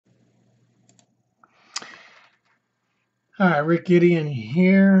Hi, Rick Gideon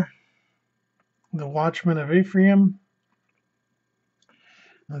here, the Watchman of Ephraim.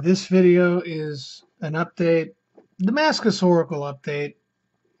 This video is an update, Damascus Oracle update,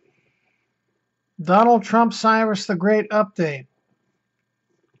 Donald Trump Cyrus the Great update.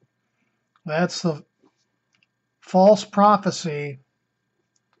 That's the false prophecy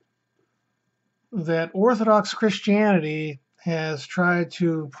that Orthodox Christianity has tried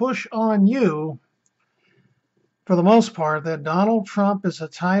to push on you, for the most part, that Donald Trump is a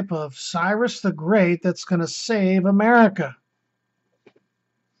type of Cyrus the Great that's going to save America.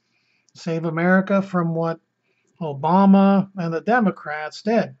 Save America from what Obama and the Democrats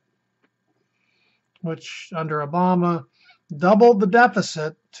did, which under Obama doubled the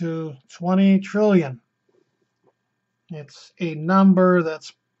deficit to 20 trillion. It's a number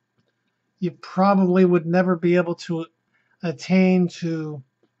that's you probably would never be able to attain to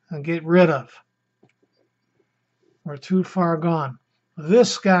get rid of. We're too far gone.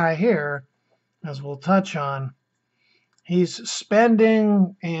 This guy here, as we'll touch on, he's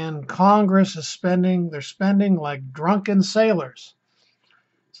spending, and Congress is spending. They're spending like drunken sailors.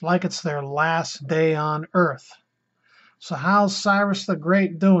 It's like it's their last day on Earth. So how's Cyrus the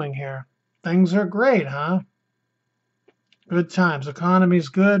Great doing here? Things are great, huh? Good times. Economy's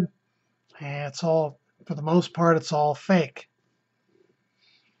good. It's all, for the most part, it's all fake.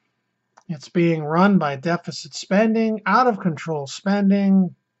 It's being run by deficit spending, out of control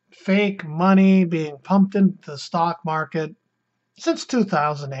spending, fake money being pumped into the stock market since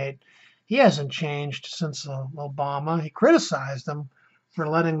 2008. He hasn't changed since Obama. He criticized him for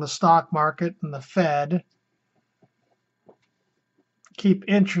letting the stock market and the Fed keep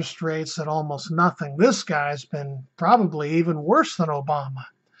interest rates at almost nothing. This guy's been probably even worse than Obama.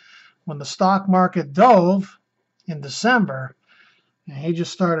 When the stock market dove in December, he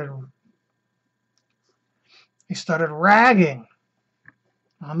just started ragging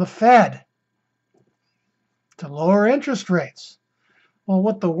on the Fed to lower interest rates. Well,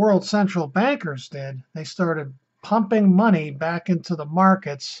 what the world central bankers did, they started pumping money back into the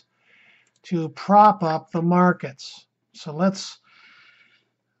markets to prop up the markets. So this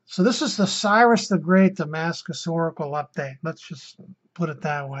is the Cyrus the Great Damascus Oracle update. Let's just put it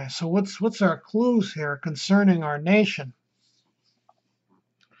that way. So what's our clues here concerning our nation?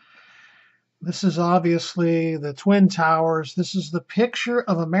 This is obviously the Twin Towers. This is the picture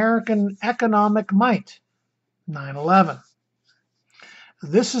of American economic might, 9/11.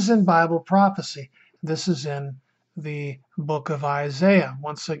 This is in Bible prophecy. This is in the book of Isaiah.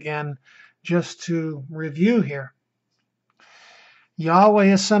 Once again, just to review here. Yahweh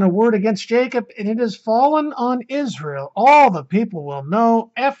has sent a word against Jacob, and it has fallen on Israel. All the people will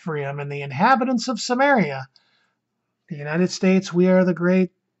know Ephraim and the inhabitants of Samaria. The United States, we are the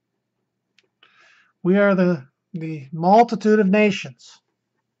multitude of nations.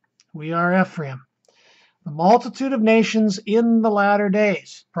 We are Ephraim. The multitude of nations in the latter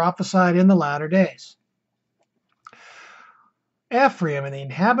days, prophesied in the latter days. Ephraim and the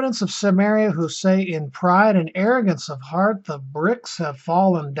inhabitants of Samaria, who say in pride and arrogance of heart, the bricks have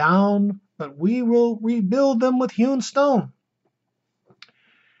fallen down, but we will rebuild them with hewn stone.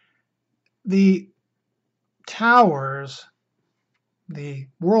 The towers, the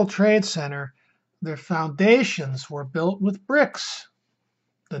World Trade Center, their foundations were built with bricks.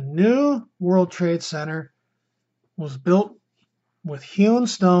 The new World Trade Center was built with hewn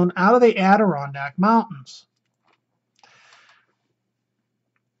stone out of the Adirondack Mountains.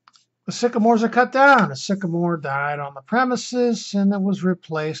 The sycamores are cut down. A sycamore died on the premises, and it was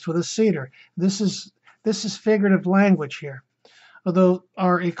replaced with a cedar. This is figurative language here. Although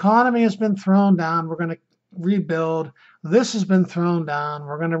our economy has been thrown down, we're going to rebuild. This has been thrown down.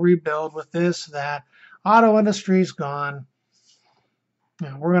 We're going to rebuild with this, that. Auto industry's gone.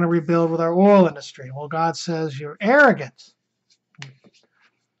 We're going to rebuild with our oil industry. Well, God says you're arrogant.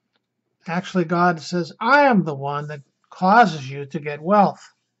 Actually, God says, I am the one that causes you to get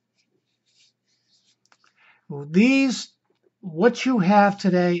wealth. What you have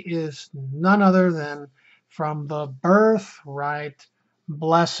today is none other than from the birthright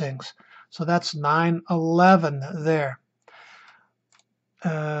blessings. So that's 9/11 there.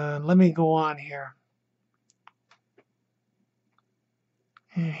 Let me go on here.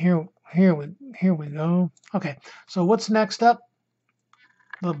 Here we go. Okay, so what's next up?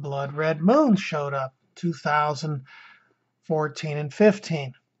 The blood red moon showed up, 2014 and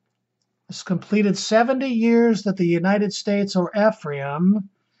 15. It's completed 70 years that the United States, or Ephraim,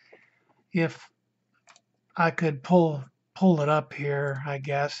 if I could pull it up here, I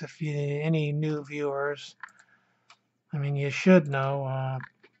guess, if any new viewers, I mean, you should know,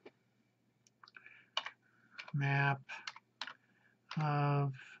 map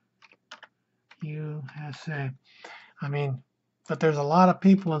of USA. I mean, but there's a lot of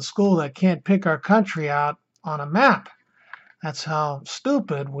people in school that can't pick our country out on a map. That's how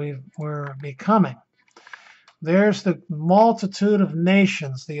stupid we're becoming. There's the multitude of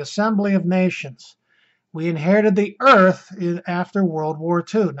nations, the assembly of nations. We inherited the earth after World War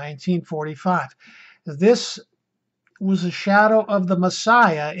II, 1945. This was a shadow of the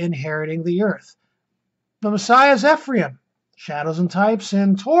Messiah inheriting the earth. The Messiah is Ephraim, shadows and types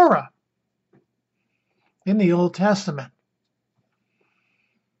in Torah, in the Old Testament.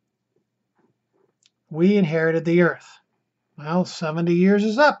 We inherited the earth. Well, 70 years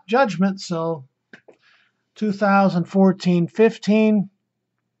is up, judgment, so 2014-15,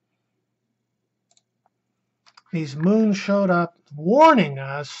 these moons showed up warning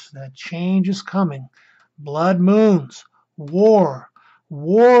us that change is coming. Blood moons, war.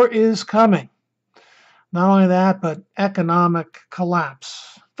 War is coming. Not only that, but economic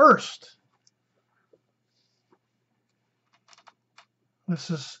collapse. First, this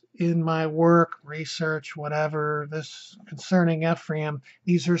is in my work, research, whatever, this concerning Ephraim.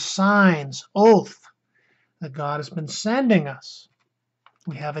 These are signs, oath, that God has been sending us.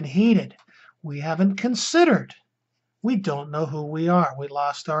 We haven't heeded. We haven't considered. We don't know who we are. We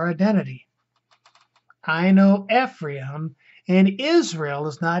lost our identity. I know Ephraim, and Israel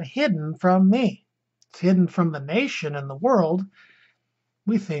is not hidden from me. It's hidden from the nation and the world.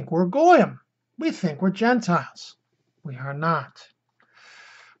 We think we're Goyim. We think we're Gentiles. We are not.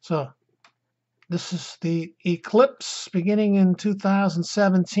 So this is the eclipse beginning in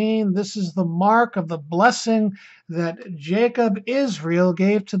 2017. This is the mark of the blessing that Jacob Israel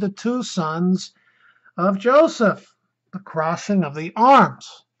gave to the two sons of Joseph, the crossing of the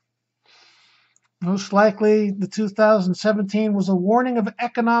arms. Most likely, the 2017 was a warning of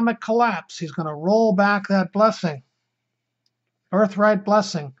economic collapse. He's going to roll back that blessing, birthright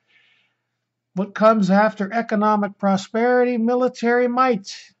blessing. What comes after economic prosperity? Military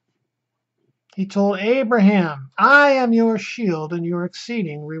might. He told Abraham, I am your shield and your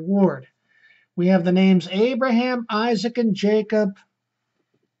exceeding reward. We have the names Abraham, Isaac, and Jacob,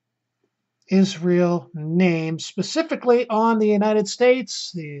 Israel named specifically on the United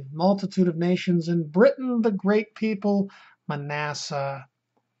States, the multitude of nations in Britain, the great people, Manasseh.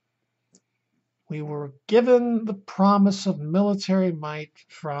 We were given the promise of military might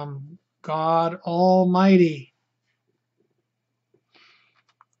from God Almighty.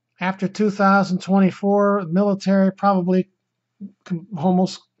 After 2024, the military probably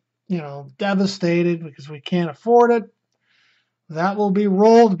almost, devastated because we can't afford it. That will be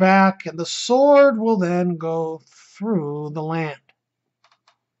rolled back, and the sword will then go through the land.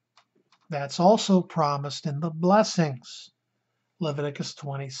 That's also promised in the blessings, Leviticus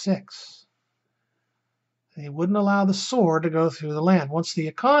 26. They wouldn't allow the sword to go through the land. Once the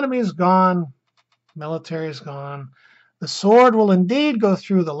economy is gone, military is gone, the sword will indeed go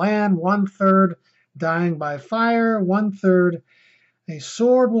through the land, 1/3 dying by fire, 1/3 a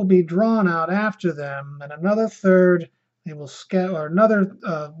sword will be drawn out after them, and another third they will scatter, or another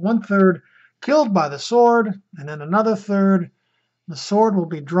 1/3 killed by the sword, and then another third the sword will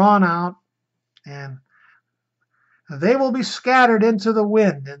be drawn out, and they will be scattered into the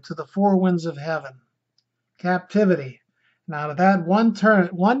wind, into the four winds of heaven, captivity. And out of that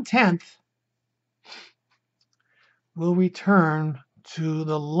 1/10 will return to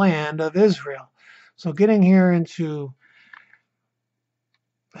the land of Israel. So getting here into,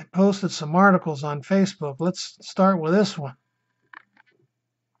 I posted some articles on Facebook. Let's start with this one.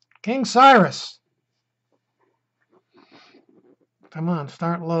 King Cyrus. Come on,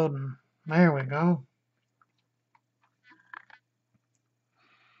 start loading. There we go.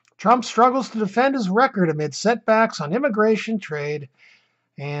 Trump struggles to defend his record amid setbacks on immigration, trade,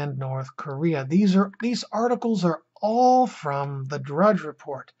 and North Korea. These articles are all from the Drudge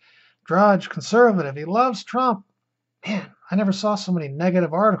Report. Drudge, conservative, he loves Trump. Man, I never saw so many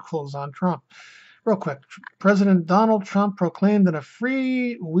negative articles on Trump. Real quick, President Donald Trump proclaimed in a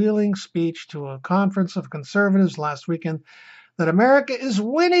freewheeling speech to a conference of conservatives last weekend that America is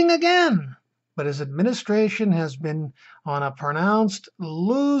winning again, but his administration has been on a pronounced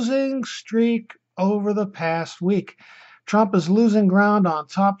losing streak over the past week. Trump is losing ground on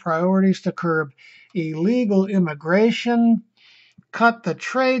top priorities to curb illegal immigration, cut the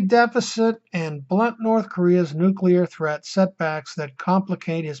trade deficit, and blunt North Korea's nuclear threat, setbacks that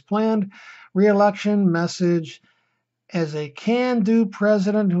complicate his planned re-election message as a can-do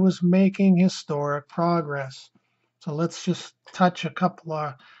president who is making historic progress. So let's just touch a couple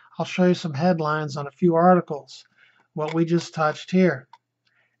of, I'll show you some headlines on a few articles, what we just touched here.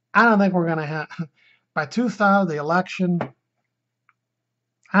 I don't think we're going to have, by 2000, the election,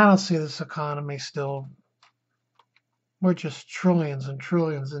 I don't see this economy still. We're just trillions and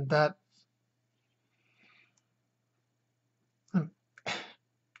trillions in debt.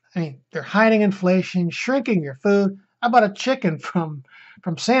 I mean, they're hiding inflation, shrinking your food. I bought a chicken from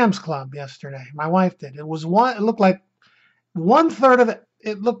Sam's Club yesterday. My wife did. It was one. It looked like 1/3 of it.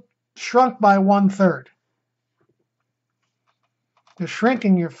 It looked shrunk by 1/3. They're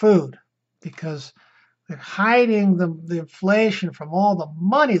shrinking your food because they're hiding the inflation from all the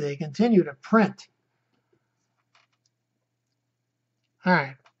money they continue to print. All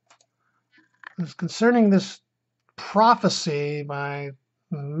right. It's concerning this prophecy by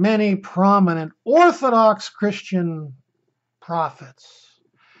many prominent Orthodox Christian prophets.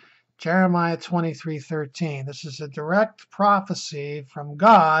 Jeremiah 23:13. This is a direct prophecy from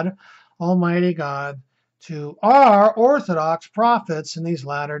God, Almighty God, to our Orthodox prophets in these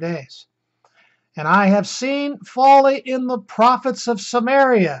latter days. And I have seen folly in the prophets of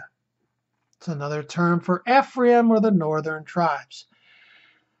Samaria. It's another term for Ephraim or the northern tribes.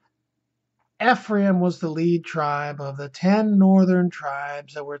 Ephraim was the lead tribe of the 10 northern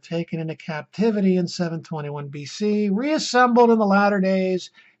tribes that were taken into captivity in 721 BC, reassembled in the latter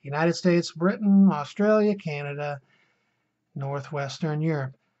days, United States, Britain, Australia, Canada, northwestern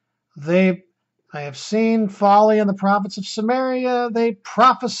Europe. I have seen folly in the prophets of Samaria. They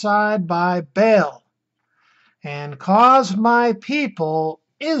prophesied by Baal and caused my people,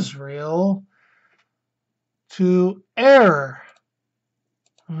 Israel, to err.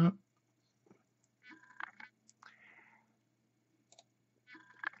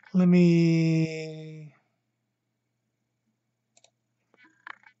 Let me.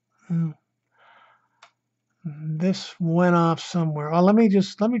 This went off somewhere. Oh, let me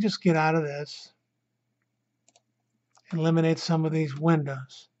just get out of this. Eliminate some of these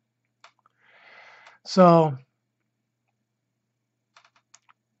windows. So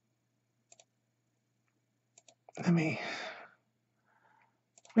we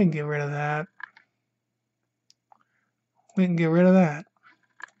can get rid of that. We can get rid of that.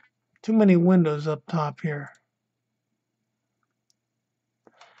 Too many windows up top here.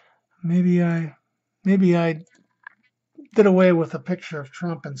 Maybe I did away with a picture of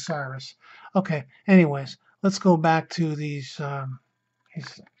Trump and Cyrus. Okay, anyways, let's go back to these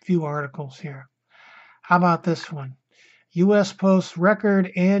few articles here. How about this one? U.S. posts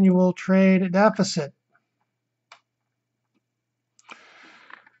record annual trade deficit.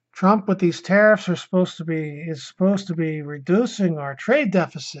 Trump with these tariffs is supposed to be reducing our trade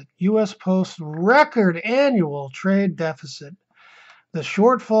deficit. U.S. posts record annual trade deficit. The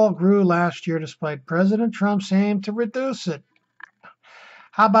shortfall grew last year despite President Trump's aim to reduce it.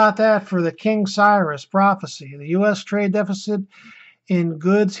 How about that for the King Cyrus prophecy? The U.S. trade deficit in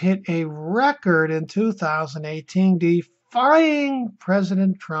goods hit a record in 2018, defying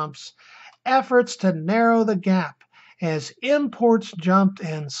President Trump's efforts to narrow the gap as imports jumped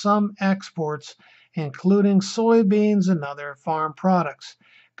and some exports, including soybeans and other farm products,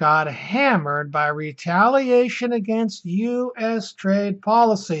 got hammered by retaliation against U.S. trade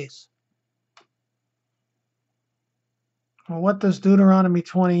policies. Well, what does Deuteronomy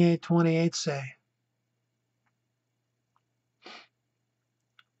 28:28 say?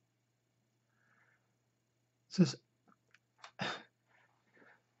 It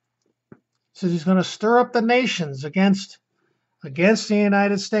says he's going to stir up the nations against the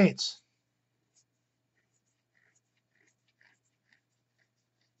United States.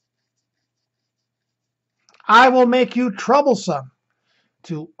 I will make you troublesome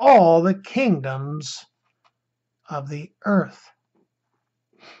to all the kingdoms of the earth.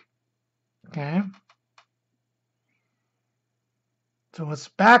 Okay? So it's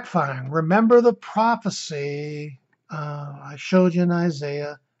backfiring. Remember the prophecy I showed you in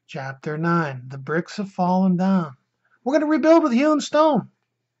Isaiah chapter 9. The bricks have fallen down. We're going to rebuild with hewn stone.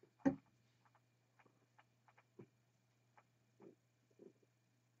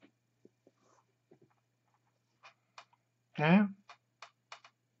 Okay?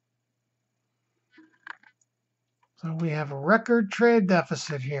 So we have a record trade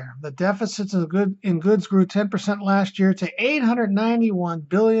deficit here. The deficits in goods grew 10% last year to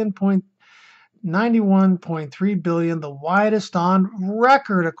 $891.3 billion, the widest on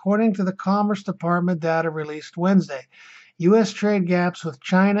record, according to the Commerce Department data released Wednesday. U.S. trade gaps with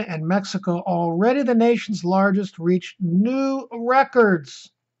China and Mexico, already the nation's largest, reached new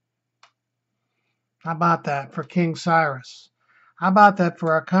records. How about that for King Cyrus? How about that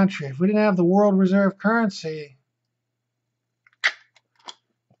for our country? If we didn't have the world reserve currency,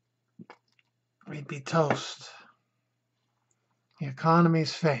 we'd be toast. The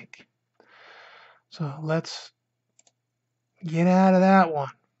economy's fake. So let's get out of that one.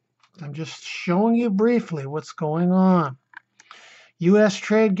 I'm just showing you briefly what's going on. U.S.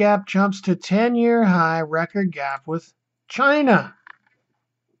 trade gap jumps to 10-year high record gap with China.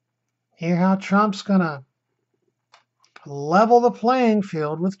 Hear how Trump's going to level the playing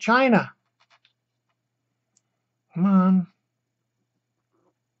field with China. Come on.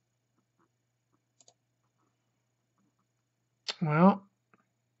 Well,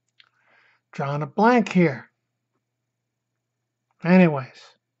 drawing a blank here. Anyways.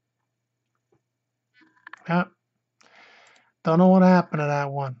 Don't know what happened to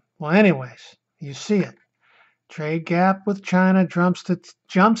that one. Well, anyways, you see it. Trade gap with China jumps to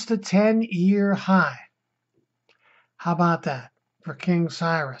 10-year high. How about that for King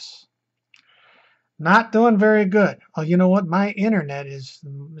Cyrus? Not doing very good. Oh, you know what? It's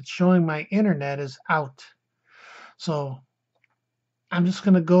showing my internet is out. So I'm just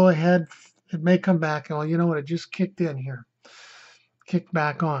going to go ahead. It may come back. Oh, you know what? It just kicked in here. Kicked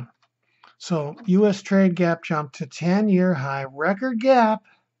back on. So U.S. trade gap jumped to 10-year high. Record gap.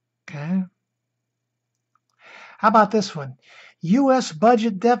 Okay. How about this one? U.S.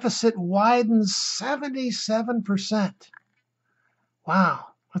 budget deficit widens 77%. Wow.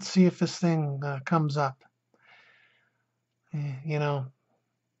 Let's see if this thing comes up. You know,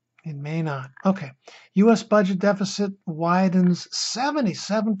 it may not. Okay. U.S. budget deficit widens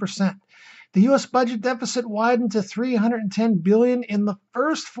 77%. The U.S. budget deficit widened to $310 billion in the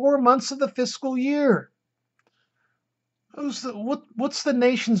first 4 months of the fiscal year. What's the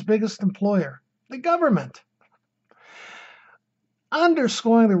nation's biggest employer? The government.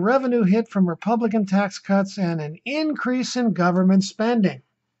 Underscoring the revenue hit from Republican tax cuts and an increase in government spending.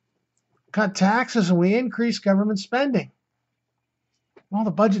 Cut taxes and we increase government spending. Well,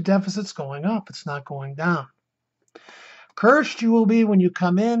 the budget deficit's going up. It's not going down. Cursed you will be when you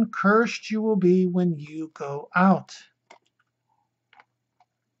come in. Cursed you will be when you go out.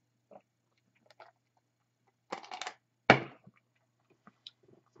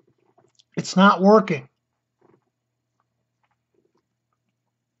 It's not working.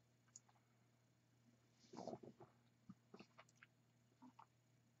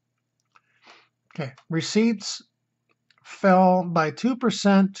 Okay, receipts fell by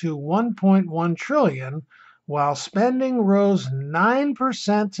 2% to 1.1 trillion, while spending rose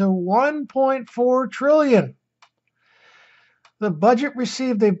 9% to 1.4 trillion. The budget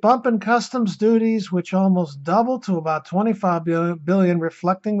received a bump in customs duties, which almost doubled to about 25 billion,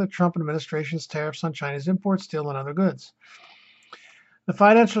 reflecting the Trump administration's tariffs on Chinese imports, steel, and other goods. The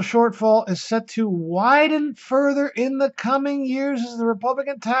financial shortfall is set to widen further in the coming years as the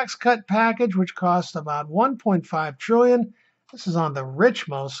Republican tax cut package, which cost about 1.5 trillion, this is on the rich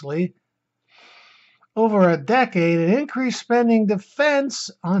mostly, over a decade, and increased spending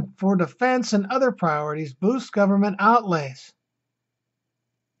for defense and other priorities boost government outlays.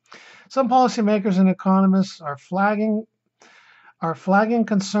 Some policymakers and economists are flagging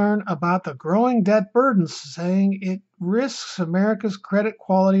concern about the growing debt burdens, saying it risks America's credit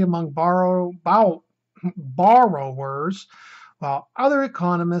quality among borrowers, while other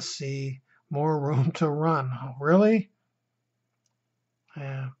economists see more room to run. Oh, really?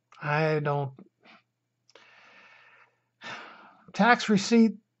 Yeah, I don't. Tax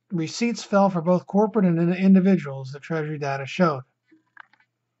receipts fell for both corporate and individuals, the Treasury data showed.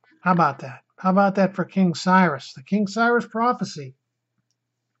 How about that? How about that for King Cyrus? The King Cyrus prophecy.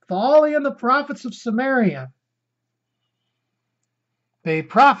 Folly and the prophets of Samaria. They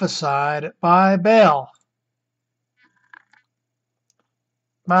prophesied by Baal.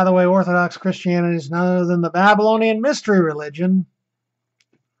 By the way, Orthodox Christianity is none other than the Babylonian mystery religion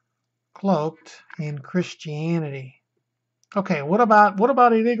cloaked in Christianity. Okay, what about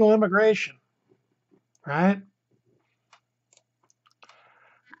illegal immigration? Right?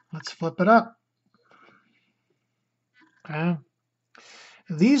 Let's flip it up. Okay.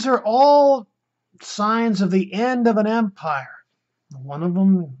 These are all signs of the end of an empire. One of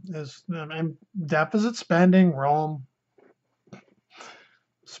them is deficit spending, Rome.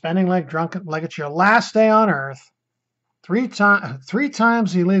 Spending like it's your last day on earth. Three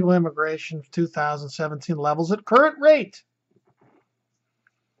times illegal immigration of 2017 levels at current rate.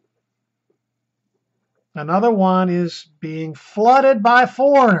 Another one is being flooded by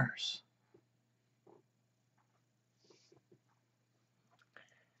foreigners.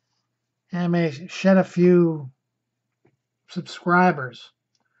 I may shed a few subscribers.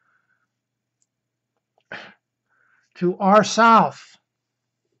 To our south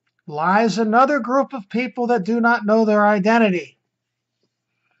lies another group of people that do not know their identity.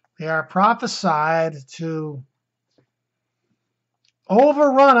 They are prophesied to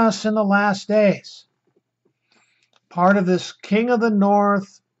overrun us in the last days. Part of this king of the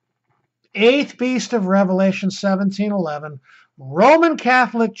north eighth beast of Revelation 17:11, Roman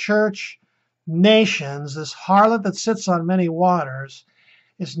Catholic Church nations, this harlot that sits on many waters,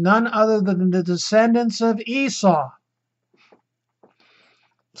 is none other than the descendants of Esau.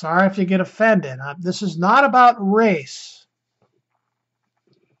 Sorry if you get offended. This is not about race.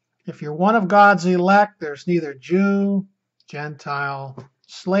 If you're one of God's elect, there's neither Jew, Gentile,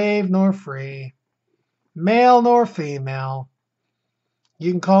 slave nor free, male nor female.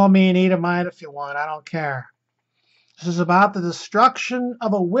 You can call me an Edomite if you want. I don't care. This is about the destruction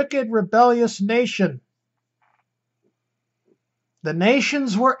of a wicked, rebellious nation. The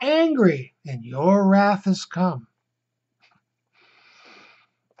nations were angry, and your wrath has come.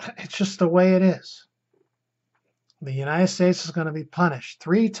 It's just the way it is. The United States is going to be punished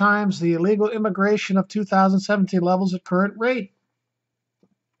 3 times the illegal immigration of 2017 levels at current rate.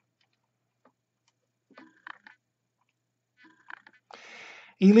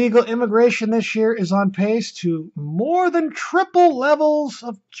 Illegal immigration this year is on pace to more than triple levels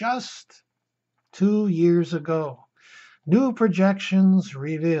of just 2 years ago. New projections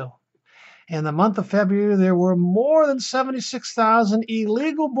reveal. In the month of February, there were more than 76,000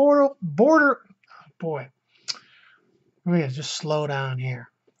 illegal border. Boy, we're going to just slow down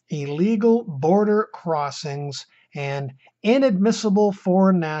here. Illegal border crossings and inadmissible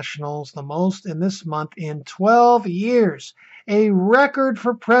foreign nationals, the most in this month in 12 years. A record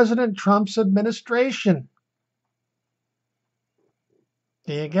for President Trump's administration.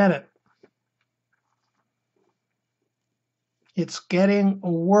 Do you get it? It's getting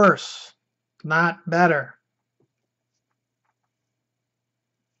worse, not better.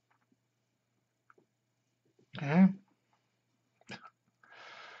 Okay?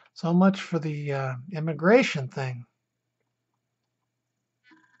 So much for the immigration thing.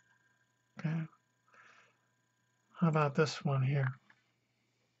 Okay. How about this one here?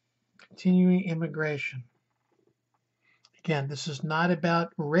 Continuing immigration. Again, this is not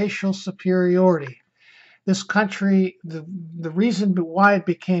about racial superiority. This country, the reason why it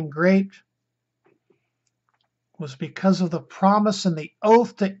became great was because of the promise and the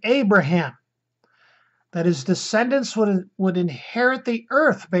oath to Abraham that his descendants would inherit the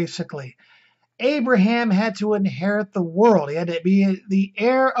earth, basically. Abraham had to inherit the world. He had to be the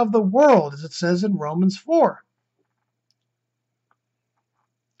heir of the world, as it says in Romans 4.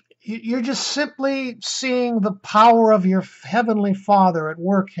 You're just simply seeing the power of your heavenly Father at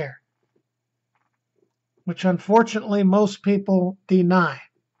work here, which unfortunately most people deny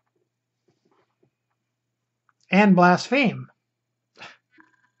and blaspheme.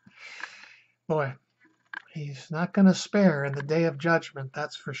 Boy, he's not going to spare in the day of judgment,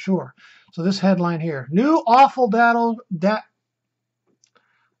 that's for sure. So this headline here, new awful data.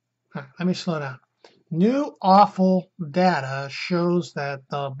 Let me slow down. New awful data shows that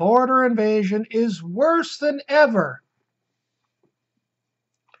the border invasion is worse than ever.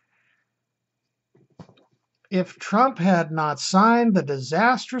 If Trump had not signed the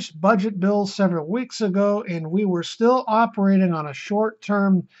disastrous budget bill several weeks ago and we were still operating on a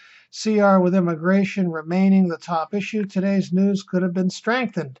short-term CR with immigration remaining the top issue, today's news could have been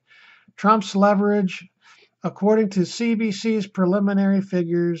strengthened. Trump's leverage, according to CBC's preliminary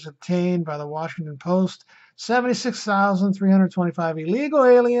figures obtained by the Washington Post, 76,325 illegal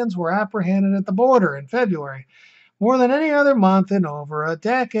aliens were apprehended at the border in February, more than any other month in over a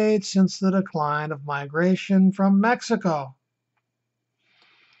decade since the decline of migration from Mexico.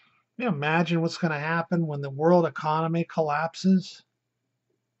 Can you imagine what's going to happen when the world economy collapses?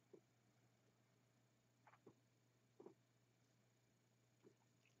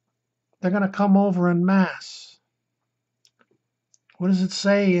 They're going to come over en masse. What does it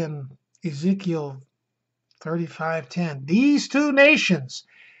say in Ezekiel 35:10? These 2 nations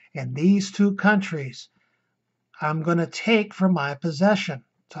and these 2 countries I'm going to take for my possession.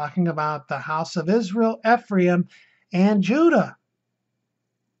 Talking about the house of Israel, Ephraim, and Judah.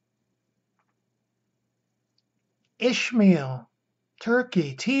 Ishmael,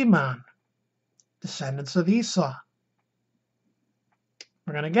 Turkey, Timon, descendants of Esau.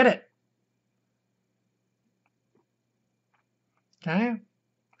 We're going to get it. Okay?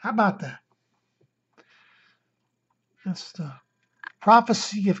 How about that? That's the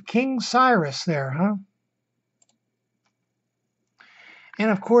prophecy of King Cyrus there, huh?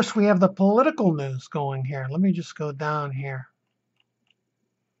 And of course, we have the political news going here. Let me just go down here.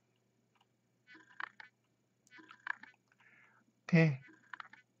 Okay.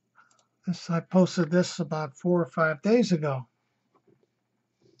 I posted this about 4 or 5 days ago.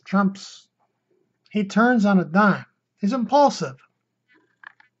 He turns on a dime. He's impulsive.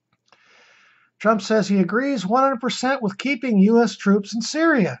 Trump says he agrees 100% with keeping U.S. troops in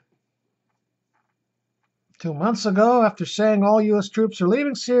Syria. 2 months ago, after saying all U.S. troops are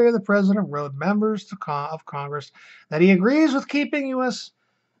leaving Syria, the president wrote members of Congress that he agrees with keeping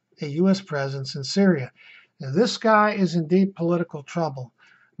a U.S. presence in Syria. Now, this guy is in deep political trouble.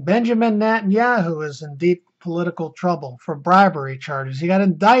 Benjamin Netanyahu is in deep political trouble for bribery charges. He got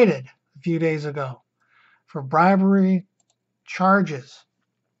indicted a few days ago for bribery charges.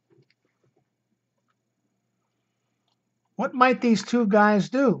 What might these two guys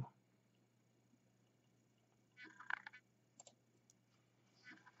do?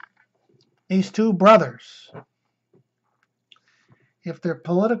 These two brothers, if their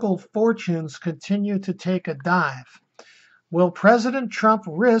political fortunes continue to take a dive, will President Trump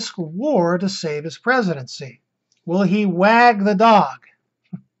risk war to save his presidency? Will he wag the dog?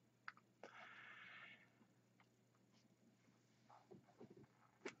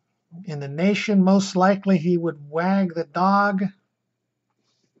 In the nation, most likely he would wag the dog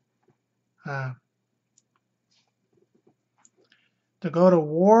to go to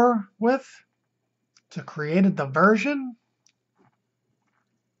war with, to create a diversion.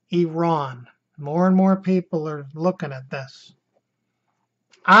 Iran. More and more people are looking at this.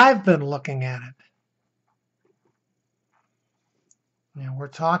 I've been looking at it. We're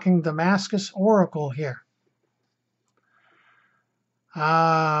talking Damascus Oracle here.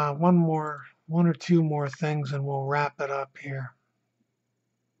 One or two more things and we'll wrap it up here.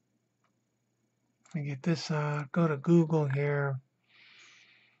 Let me get this, go to Google here.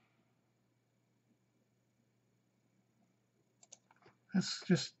 That's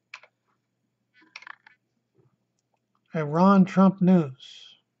just Iran Trump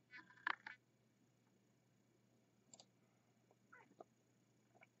news.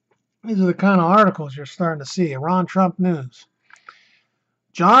 These are the kind of articles you're starting to see. Iran Trump news.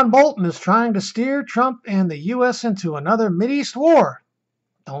 John Bolton is trying to steer Trump and the U.S. into another Mideast war.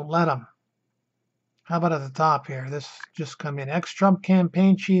 Don't let him. How about at the top here? This just come in. Ex-Trump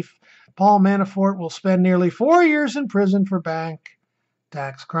campaign chief Paul Manafort will spend nearly 4 years in prison for bank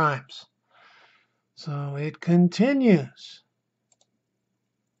tax crimes. So it continues.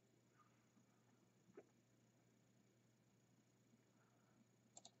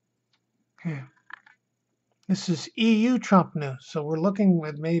 Okay. This is EU Trump news. So we're looking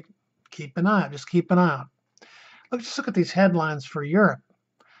at maybe keep an eye out. Just look at these headlines for Europe.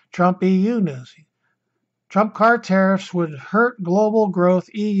 Trump EU news. Trump car tariffs would hurt global growth,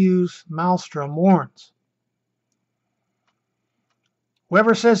 EU's Malmstrom warns.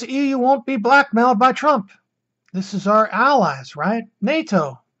 Whoever says EU won't be blackmailed by Trump. This is our allies, right?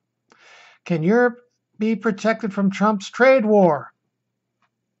 NATO. Can Europe be protected from Trump's trade war?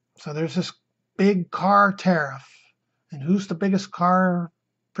 So there's this big car tariff. And who's the biggest car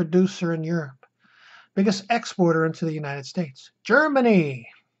producer in Europe? Biggest exporter into the United States? Germany.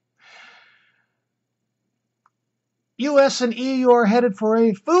 U.S. and EU are headed for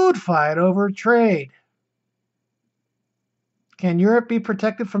a food fight over trade. Can Europe be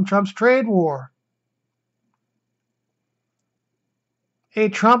protected from Trump's trade war? A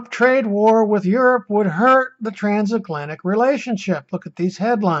Trump trade war with Europe would hurt the transatlantic relationship. Look at these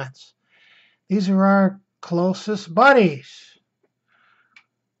headlines. These are our closest buddies.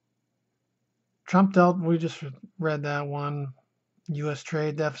 Trump dealt, we just read that one. U.S.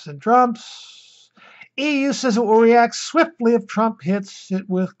 trade deficit drops. EU says it will react swiftly if Trump hits it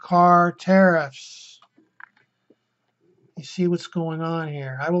with car tariffs. You see what's going on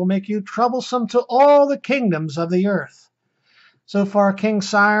here. I will make you troublesome to all the kingdoms of the earth. So far, King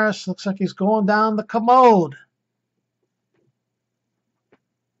Cyrus looks like he's going down the commode.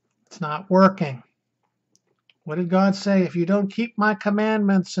 It's not working. What did God say? If you don't keep my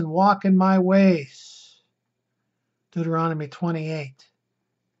commandments and walk in my ways. Deuteronomy 28.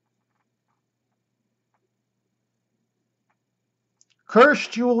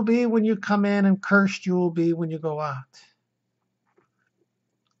 Cursed you will be when you come in, and cursed you will be when you go out.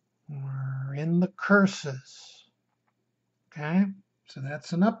 We're in the curses. Okay? So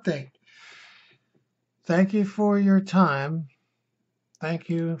that's an update. Thank you for your time. Thank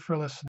you for listening.